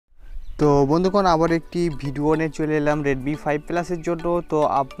তো বন্ধুগণ আবার একটি ভিডিও নিয়ে চলে এলাম Redmi 5 প্লাসের জন্য। তো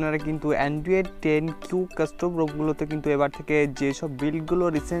আপনারা কিন্তু অ্যান্ড্রয়েড 10Q কাস্টম রোমগুলোতে কিন্তু এবার থেকে যেসব বিল্ডগুলো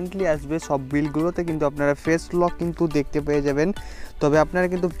রিসেন্টলি আসবে সব বিল্ডগুলোতে কিন্তু আপনারা ফেস লক কিন্তু দেখতে পেয়ে যাবেন। তবে আপনারা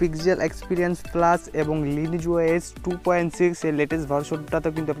কিন্তু পিক্সেল এক্সপিরিয়েন্স প্লাস এবং লিনিজ ওএস 2.6 এর লেটেস্ট ভার্সনটাতে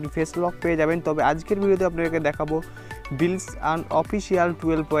কিন্তু আপনি ফেস লক পেয়ে যাবেন। তবে আজকের ভিডিওতে আপনাদেরকে দেখাবো বিলস অফিসিয়াল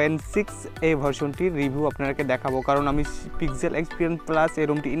 12.6 এই ভার্সনটির রিভিউ আপনাদেরকে দেখাবো, কারণ আমি পিক্সেল এক্সপিরিয়েন্স প্লাস এই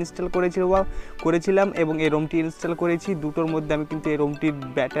রোমটি ইনস্টল করেছিলাম এবং এই রোমটি ইনস্টল করেছি। দুটোর মধ্যে আমি কিন্তু এই রোমটির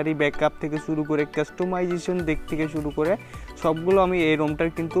ব্যাটারি ব্যাকআপ থেকে শুরু করে কাস্টমাইজেশন দিক থেকে শুরু করে সবগুলো আমি এই রোমটার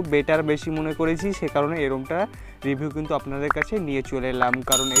কিন্তু বেটার বেশি মনে করেছি। সে কারণে এই রোমটা রিভিউ কিন্তু আপনাদের কাছে নিয়ে চলে এলাম,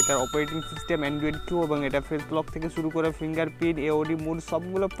 কারণ এটার অপারেটিং সিস্টেম অ্যান্ড্রয়েড কিউ এবং এটা ফেস লক থেকে শুরু করে ফিঙ্গারপ্রিন্ট এওডি মোড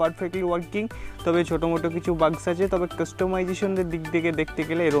সবগুলো পারফেক্টলি ওয়ার্কিং। তবে ছোটো মোটো কিছু বাগস আছে। তবে কাস্টমাইজেশনের দিক থেকে দেখতে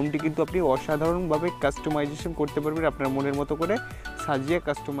গেলে এই রোমটি কিন্তু আপনি অসাধারণভাবে কাস্টমাইজেশন করতে পারবেন, আপনার মনের মতো করে সাজিয়ে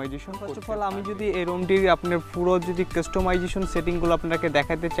কাস্টমাইজেশন। ফার্স্ট অফ অল আমি যদি এই রোমটির আপনার পুরো যদি কাস্টমাইজেশন সেটিংগুলো আপনাকে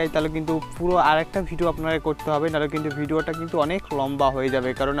দেখাতে চাই তাহলে কিন্তু পুরো আরেকটা ভিডিও আপনাকে করতে হবে, নাহলে কিন্তু ভিডিওটা কিন্তু অনেক লম্বা হয়ে যাবে,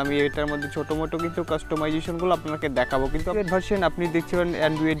 কারণ আমি এটার মধ্যে ছোটো মোটো কিন্তু কাস্টমাইজেশনগুলো আপনাকে দেখাবো। কিন্তু ভার্সন আপনি দেখছেন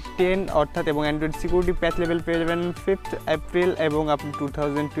অ্যান্ড্রয়েড 10 অর্থাৎ এবং অ্যান্ড্রয়েড সিকিউরিটি প্যাচ লেভেল পেয়ে যাবেন 5 এপ্রিল এবং আপনি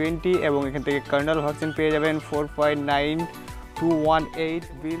 2020 এবং এখান থেকে কার্নেল ভার্সন পেয়ে যাবেন 4.9218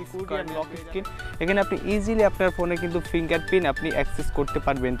 বিল লক স্ক্রিন। এখানে আপনি ইজিলি আপনার ফোনে কিন্তু ফিঙ্গারপ্রিন্ট আপনি অ্যাক্সেস করতে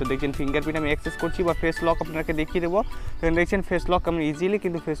পারবেন। তো দেখছেন ফিঙ্গারপ্রিন্ট আমি অ্যাক্সেস করছি বা ফেস লক আপনাকে দেখিয়ে দেবো। এখানে দেখছেন ফেস লক আমি ইজিলি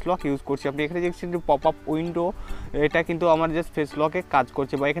কিন্তু ফেস লক ইউজ করছি। আপনি এখানে দেখছেন পপ আপ উইন্ডো, এটা কিন্তু আমার জাস্ট ফেস লকে কাজ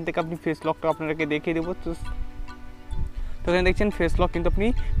করছে, বা এখান থেকে আপনি ফেস লকটা আপনাকে দেখিয়ে দেবো। তো এখানে দেখছেন ফেস লক কিন্তু আপনি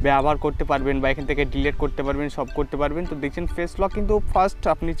ব্যবহার করতে পারবেন বা এখান থেকে ডিলিট করতে পারবেন, সব করতে পারবেন। তো দেখছেন ফেস লক কিন্তু ফার্স্ট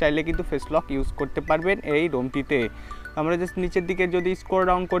আপনি চাইলে কিন্তু ফেস লক ইউজ করতে পারবেন এই রোমটিতে। আমরা জাস্ট নিচের দিকে যদি স্ক্রল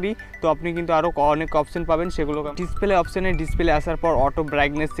ডাউন করি তো আপনি কিন্তু আরও অনেক অপশন পাবেন, সেগুলো ডিসপ্লে অপশানে ডিসপ্লে আসার পর অটো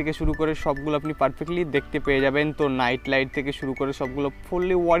ব্রাইটনেস থেকে শুরু করে সবগুলো আপনি পারফেক্টলি দেখতে পেয়ে যাবেন। তো নাইট লাইট থেকে শুরু করে সবগুলো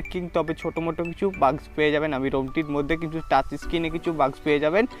ফুললি ওয়ার্কিং। তবে ছোটো মোটো কিছু বাগস পেয়ে যাবেন, আমি রোমটির মধ্যে কিন্তু টাচ স্ক্রিনে কিছু বাগস পেয়ে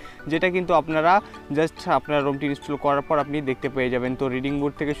যাবেন, যেটা কিন্তু আপনারা জাস্ট আপনার রোমটি ইনস্টল করার পর আপনি দেখতে পেয়ে যাবেন। তো রিডিং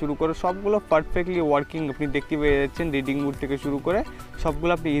মোড থেকে শুরু করে সবগুলো পারফেক্টলি ওয়ার্কিং আপনি দেখতে পেয়ে যাচ্ছেন। রিডিং মোড থেকে শুরু করে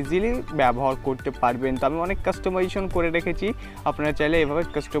সবগুলো আপনি ইজিলি ব্যবহার করতে পারবেন। তো আমি অনেক কাস্টমাইজেশন করে রেখেছি, আপনারা চাইলে এভাবে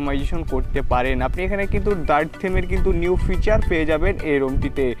কাস্টমাইজেশন করতে পারেন। আপনি এখানে কিন্তু ডার্ক থিমের কিন্তু নিউ ফিচার পেয়ে যাবেন এই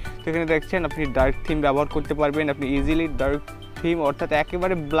রোমটিতে। তো এখানে দেখছেন আপনি ডার্ক থিম ব্যবহার করতে পারবেন, আপনি ইজিলি ডার্ক থিম অর্থাৎ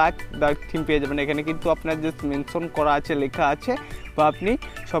একেবারে ব্ল্যাক ডার্ক থিম পেয়ে যাবেন। এখানে কিন্তু আপনার জাস্ট মেনশন করা আছে, লেখা আছে, বা আপনি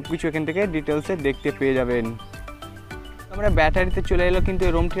সব কিছু এখান থেকে ডিটেলসে দেখতে পেয়ে যাবেন। আমরা ব্যাটারিতে চলে এলো, কিন্তু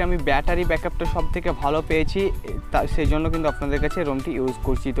এই রোমটির আমি ব্যাটারি ব্যাকআপটা সব থেকে ভালো পেয়েছি, সেই জন্য কিন্তু আপনাদের কাছে রোমটি ইউজ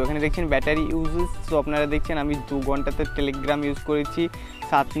করছি। তো এখানে দেখছেন ব্যাটারি ইউজেস, তো আপনারা দেখছেন আমি 2 ঘন্টাতে টেলিগ্রাম ইউজ করেছি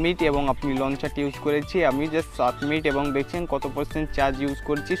 7 মিনিট এবং আপনি লঞ্চারটি ইউজ করেছি আমি জাস্ট 7 মিনিট, এবং দেখছেন কত % চার্জ ইউজ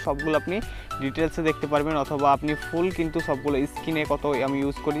করছি সবগুলো আপনি ডিটেলসে দেখতে পারবেন, অথবা আপনি ফুল কিন্তু সবগুলো স্ক্রিনে কত আমি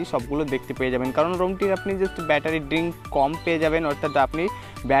ইউজ করি সবগুলো দেখতে পেয়ে যাবেন। কারণ রোমটির আপনি জাস্ট ব্যাটারি ড্রিঙ্ক কম পেয়ে যাবেন, অর্থাৎ আপনি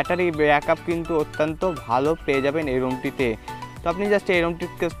ব্যাটারি ব্যাকআপ কিন্তু অত্যন্ত ভালো পেয়ে যাবেন এই রোমটিতে। তো আপনি জাস্ট এই রোমটি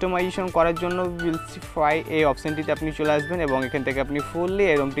কাস্টমাইজেশন করার জন্য বিলসিফাই এই অপশানটিতে আপনি চলে আসবেন এবং এখান থেকে আপনি ফুললি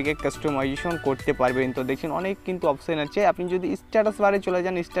এই রোমটিকে কাস্টমাইজেশন করতে পারবেন। তো দেখছেন অনেক কিন্তু অপশান আছে। আপনি যদি স্ট্যাটাস বারে চলে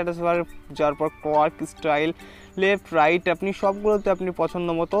যান, স্ট্যাটাস বার যাওয়ার পর ক্লক স্টাইল লেফট রাইট আপনি সবগুলোতে আপনি পছন্দ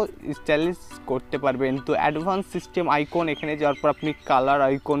মতো স্টাইলিশ করতে পারবেন। তো অ্যাডভান্স সিস্টেম আইকন এখানে যাওয়ার পর আপনি কালার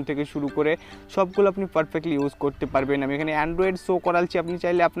আইকন থেকে শুরু করে সবগুলো আপনি পারফেক্টলি ইউজ করতে পারবেন। আমি এখানে অ্যান্ড্রয়েড শো করাচ্ছি, আপনি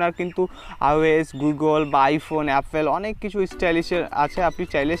চাইলে আপনার কিন্তু iOS গুগল বা আইফোন অ্যাপেল অনেক কিছু স্টাইলিশের আছে, আপনি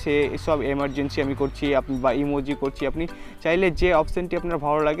চাইলে সে সব এমার্জেন্সি আমি করছি আপনি বা ইমোজি করছি, আপনি চাইলে যে অপশানটি আপনার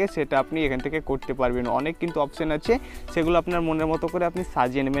ভালো লাগে সেটা আপনি এখান থেকে করতে পারবেন। অনেক কিন্তু অপশান আছে, সেগুলো আপনার মনের মতো করে আপনি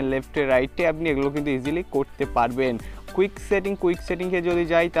সাজিয়ে নেবেন, লেফটে রাইটে আপনি এগুলো কিন্তু ইজিলি করতে পারবেন। কুইক সেটিংসে যদি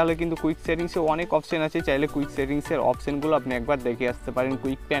যাই তাহলে কিন্তু কুইক সেটিংসে অনেক অপশান আছে, চাইলে কুইক সেটিংসের অপশানগুলো আপনি একবার দেখে আসতে পারেন।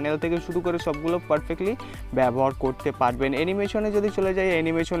 কুইক প্যানেল থেকে শুরু করে সবগুলো পারফেক্টলি ব্যবহার করতে পারবেন। অ্যানিমেশনে যদি চলে যাই,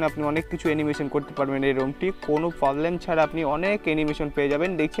 অ্যানিমেশনে আপনি অনেক কিছু অ্যানিমেশন করতে পারবেন এই রোমটি, কোনো প্রবলেম ছাড়া আপনি অনেক অ্যানিমেশন পেয়ে যাবেন।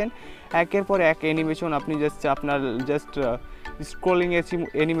 দেখছেন একের পর এক অ্যানিমেশন, আপনি আপনার স্ক্রলিং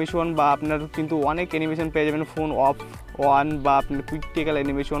অ্যানিমেশন বা আপনার কিন্তু অনেক অ্যানিমেশন পেয়ে যাবেন। ফোন অফ অন বা আপনার ক্রিটিক্যাল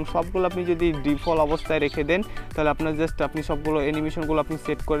অ্যানিমেশন সবগুলো আপনি যদি ডিফল্ট অবস্থায় রেখে দেন তাহলে আপনার আপনি সবগুলো অ্যানিমেশনগুলো আপনি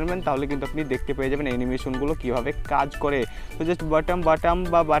সেট করে নেবেন, তাহলে কিন্তু আপনি দেখতে পেয়ে যাবেন অ্যানিমেশনগুলো কীভাবে কাজ করে। তো জাস্ট বাটাম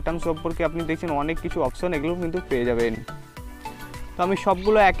সম্পর্কে আপনি দেখছেন অনেক কিছু অপশন এগুলো কিন্তু পেয়ে যাবেন। তো আমি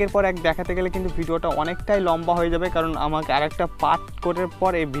সবগুলো একের পর এক দেখাতে গেলে কিন্তু ভিডিওটা অনেকটাই লম্বা হয়ে যাবে, কারণ আমাকে আরেকটা পার্ট করার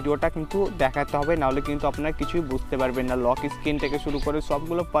পর এই ভিডিওটা কিন্তু দেখাতে হবে, নাহলে কিন্তু আপনারা কিছুই বুঝতে পারবেন না। লক স্ক্রিন থেকে শুরু করে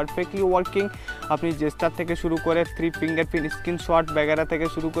সবগুলো পারফেক্টলি ওয়ার্কিং, আপনি জেস্টার থেকে শুরু করে 3 ফিঙ্গারপ্রিন্ট স্ক্রিনশট বেগারা থেকে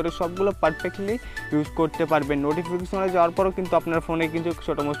শুরু করে সবগুলো পারফেক্টলি ইউজ করতে পারবেন। নোটিফিকেশনে যাওয়ার পরও কিন্তু আপনার ফোনে কিন্তু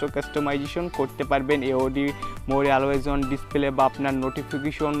ছোটো মোটো কাস্টমাইজেশন করতে পারবেন। AOD more always on display বা আপনার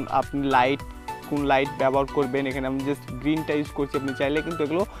নোটিফিকেশন, আপনি লাইট কোন লাইট ব্যবহার করবেন, এখানে আমি জাস্ট গ্রিনটা ইউজ করছি, আপনি চাইলে কিন্তু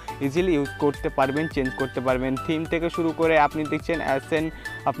এগুলো ইজিলি ইউজ করতে পারবেন, চেঞ্জ করতে পারবেন। থিম থেকে শুরু করে আপনি দেখছেন অ্যাসেন,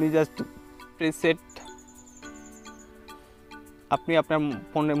 আপনি জাস্ট প্রিসেট আপনি আপনার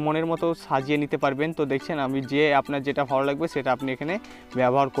মনের মতো সাজিয়ে নিতে পারবেন। তো দেখছেন আমি যে আপনার যেটা ভালো লাগবে সেটা আপনি এখানে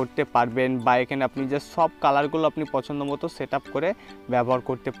ব্যবহার করতে পারবেন, বা এখানে আপনি জাস্ট সব কালারগুলো আপনি পছন্দ মতো সেট আপ করে ব্যবহার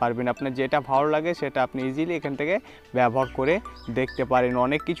করতে পারবেন। আপনার যেটা ভালো লাগে সেটা আপনি ইজিলি এখান থেকে ব্যবহার করে দেখতে পারেন।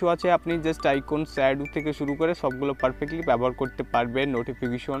 অনেক কিছু আছে, আপনি জাস্ট আইকন শ্যাডো থেকে শুরু করে সবগুলো পারফেক্টলি ব্যবহার করতে পারবেন।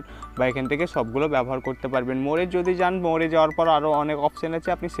 নোটিফিকেশন বা এখান থেকে সবগুলো ব্যবহার করতে পারবেন। মোড়ে যদি যান, মোড়ে যাওয়ার পর আরও অনেক অপশান আছে,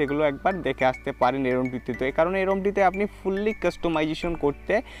 আপনি সেগুলো একবার দেখে আসতে পারেন এরমটিতে। তো এই কারণে এরমটিতে আপনি ফুললি কাস্টমাইজেশন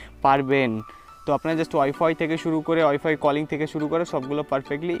করতে পারবেন। তো আপনারা জাস্ট ওয়াইফাই থেকে শুরু করে ওয়াইফাই কলিং থেকে শুরু করে সবগুলো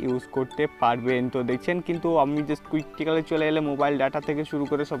পারফেক্টলি ইউজ করতে পারবেন। তো দেখছেন কিন্তু আমি জাস্ট কুইকটিক্যালে চলে এলে মোবাইল ডাটা থেকে শুরু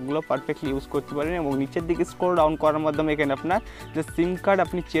করে সবগুলো পারফেক্টলি ইউজ করতে পারবেন, এবং নিচের দিকে স্ক্রল ডাউন করার মাধ্যমে এখানে আপনার যে সিম কার্ড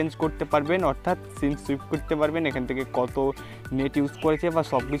আপনি চেঞ্জ করতে পারবেন, অর্থাৎ সিম সুইপ করতে পারবেন। এখান থেকে কত নেট ইউজ করেছে বা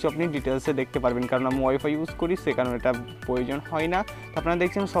সব কিছু আপনি ডিটেলসে দেখতে পারবেন, কারণ আমি ওয়াইফাই ইউজ করি সে কারণে এটা প্রয়োজন হয় না। তো আপনারা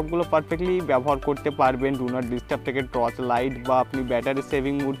দেখছেন সবগুলো পারফেক্টলি ব্যবহার করতে পারবেন। ডু নট ডিস্টার্ব থেকে টর্চ লাইট বা আপনি ব্যাটারি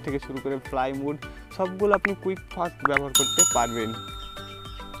সেভিং মোড থেকে শুরু করে ফ্লাই মোড সবগুলো আপনি কুইক ফাস্ট ব্যবহার করতে পারবেন।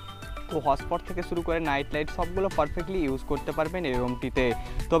 তো হটস্পট থেকে শুরু করে নাইট লাইট সবগুলো পারফেক্টলি ইউজ করতে পারবেন এই রুমটিতে।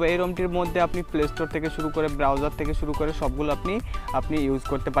 তবে এই রুমটির মধ্যে আপনি প্লে স্টোর থেকে শুরু করে ব্রাউজার থেকে শুরু করে সবগুলো আপনি ইউজ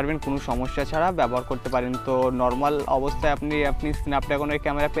করতে পারবেন, কোনো সমস্যা ছাড়া ব্যবহার করতে পারেন। তো নর্মাল অবস্থায় আপনি স্ন্যাপড্রাগনের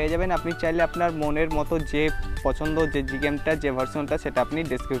ক্যামেরা পেয়ে যাবেন। আপনি চাইলে আপনার মনের মতো যে পছন্দ যে গেমটা যে ভার্সনটা সেটা আপনি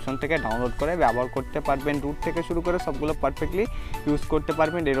ডেসক্রিপশন থেকে ডাউনলোড করে ব্যবহার করতে পারবেন। রুট থেকে শুরু করে সবগুলো পারফেক্টলি ইউজ করতে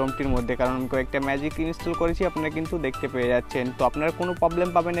পারবেন এই রুমটির মধ্যে, কারণ আমি কয়েকটা ম্যাজিক ইনস্টল করেছি, আপনারা কিন্তু দেখতে পেয়ে যাচ্ছেন। তো আপনারা কোনো প্রবলেম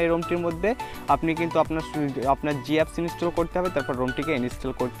পাবেন এই রুমটির মধ্যে। আপনি কিন্তু আপনার জিঅ্যাপস ইনস্টল করতে হবে, তারপর রুমটিকে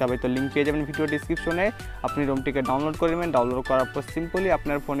ইনস্টল করতে হবে। তো লিঙ্ক পেয়ে যাবেন ভিডিও ডিসক্রিপশনে, আপনি রুমটিকে ডাউনলোড করে নেবেন। ডাউনলোড করার পর সিম্পলি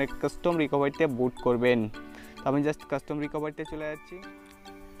আপনার ফোনে কাস্টম রিকভারিতে বুট করবেন। তো আমি জাস্ট কাস্টম রিকভারিতে চলে যাচ্ছি।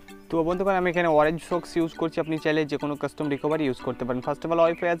 তো বন্ধুগণ আমি এখানে অরেঞ্জ ফক্স ইউজ করছি, আপনি চাইলে যে কোনো কাস্টম রিকভারি ইউজ করতে পারেন। ফার্স্ট অফ অল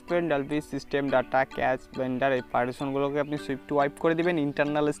ওয়াইফাই আসবেন, ডালবি সিস্টেম ডাটা ক্যাশ ভেন্ডার এই পার্টিশনগুলোকে আপনি সুইপ টু ওয়াইপ করে দেবেন।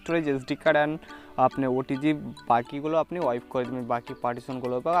 Internal storage SD card and আপনি ওটিজি বাকিগুলো আপনি ওয়াইপ করে দেবেন, বাকি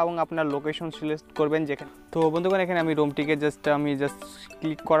পার্টিশনগুলো, এবং আপনার লোকেশন সিলেক্ট করবেন যেখানে। তো বন্ধুগণ এখানে আমি রুমটিকে জাস্ট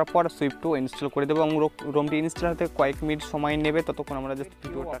ক্লিক করার পর সুইপ টু ইনস্টল করে দেবো, এবং রুমটি ইনস্টল হতে কয়েক মিনিট সময় নেবে। ততক্ষণ আমরা জাস্ট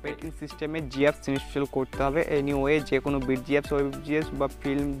ভিডিওটা অপারেটিং সিস্টেমে জিঅ্যাপস ইনস্টল করতে হবে। এনিওয়ে যে কোনো বিটজিঅ্যাপস, ওয়েবজিঅ্যাপস বা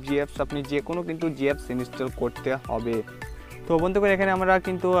FlameGApps আপনি যে কোনো কিন্তু জিঅ্যাপস ইনস্টল করতে হবে। তো বন্ধুগণ এখানে আমরা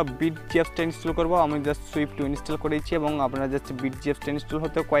কিন্তু Bitgapps ইনস্টল করবো। আমি জাস্ট সুইপ টু ইনস্টল করেছি, এবং আপনারা জাস্ট Bitgapps ইনস্টল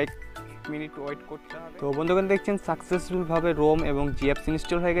হতে কয়েক মিনিট ওয়েট করতে হবে। তো বন্ধুগণ দেখছেন সাকসেসফুলভাবে রোম এবং জিঅ্যাপস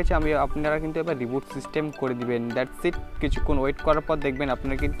ইনস্টল হয়ে গেছে। আপনারা কিন্তু এবার রিবুট সিস্টেম করে দিবেন। That's it. কিছুক্ষণ ওয়েট করার পর দেখবেন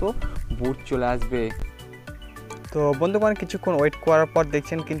আপনার কিন্তু বুট চলে আসবে। তো বন্ধুগণ কিছুক্ষণ ওয়েট করার পর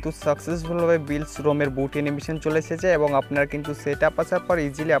দেখছেন কিন্তু সাকসেসফুলভাবে বিলস রোমের বুট অ্যানিমেশন চলে এসেছে, এবং আপনার কিন্তু সেট আপ আসার পর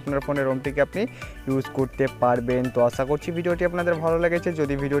ইজিলি আপনার ফোনের রোমটিকে আপনি ইউজ করতে পারবেন। তো আশা করছি ভিডিওটি আপনাদের ভালো লেগেছে।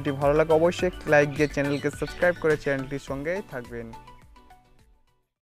 যদি ভিডিওটি ভালো লাগে অবশ্যই লাইক দিয়ে চ্যানেলকে সাবস্ক্রাইব করে চ্যানেলটির সঙ্গে থাকবেন।